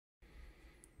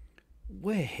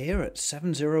We're here at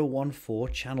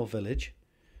 7014 Chanel Village,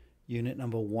 unit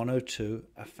number 102,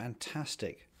 a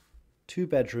fantastic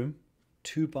 2-bedroom,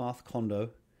 2-bath condo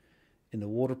in the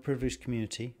water privileged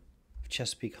community of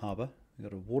Chesapeake Harbour. We've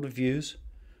got water views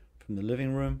from the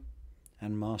living room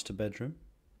and master bedroom.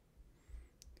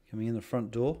 Coming in the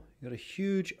front door, you've got a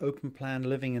huge open plan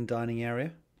living and dining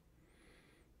area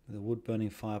with a wood burning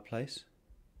fireplace.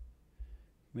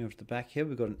 Coming over to the back here,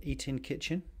 we've got an eat-in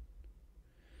kitchen.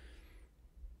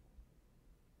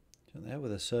 So there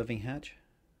with a serving hatch.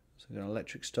 So we've got an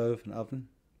electric stove and oven,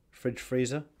 fridge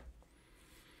freezer.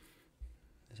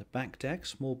 There's a back deck,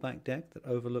 small back deck that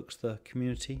overlooks the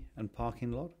community and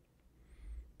parking lot.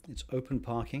 It's open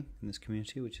parking in this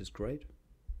community, which is great.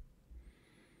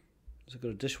 So we've got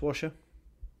a dishwasher.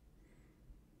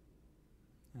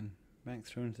 And back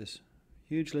through into this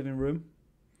huge living room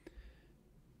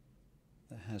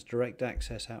that has direct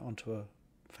access out onto a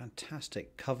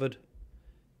fantastic covered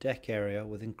deck area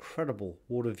with incredible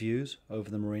water views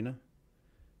over the marina.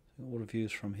 Water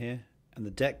views from here, and the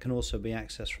deck can also be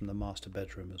accessed from the master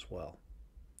bedroom as well.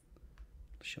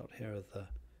 A shot here of the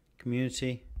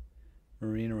community,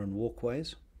 marina and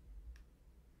walkways.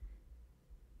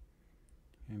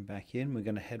 Going back in, we're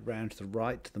going to head round to the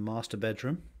right to the master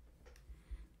bedroom.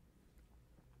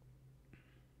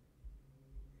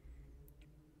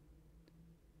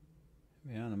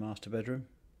 Here we are in the master bedroom.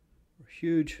 A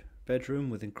huge bedroom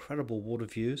with incredible water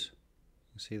views,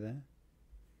 you can see there.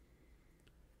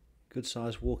 Good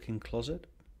sized walk-in closet.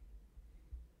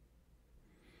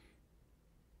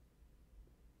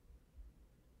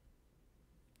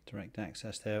 Direct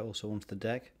access there also onto the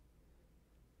deck.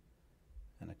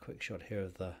 And a quick shot here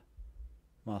of the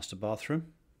master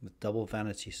bathroom with double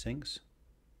vanity sinks.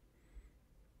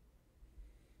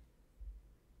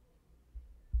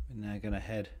 We're now going to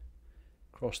head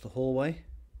across the hallway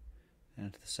and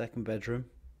into the second bedroom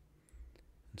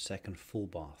and second full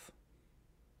bath.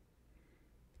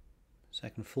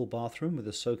 Second full bathroom with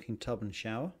a soaking tub and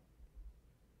shower.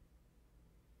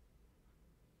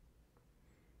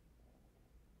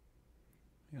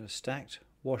 You've got a stacked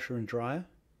washer and dryer.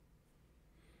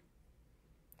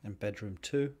 And bedroom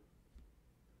 2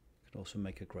 could also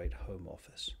make a great home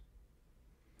office.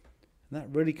 And that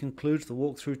really concludes the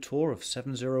walkthrough tour of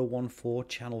 7014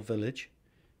 Chanel Village,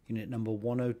 unit number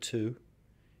 102,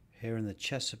 here in the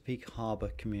Chesapeake Harbour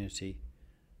community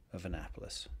of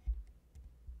Annapolis.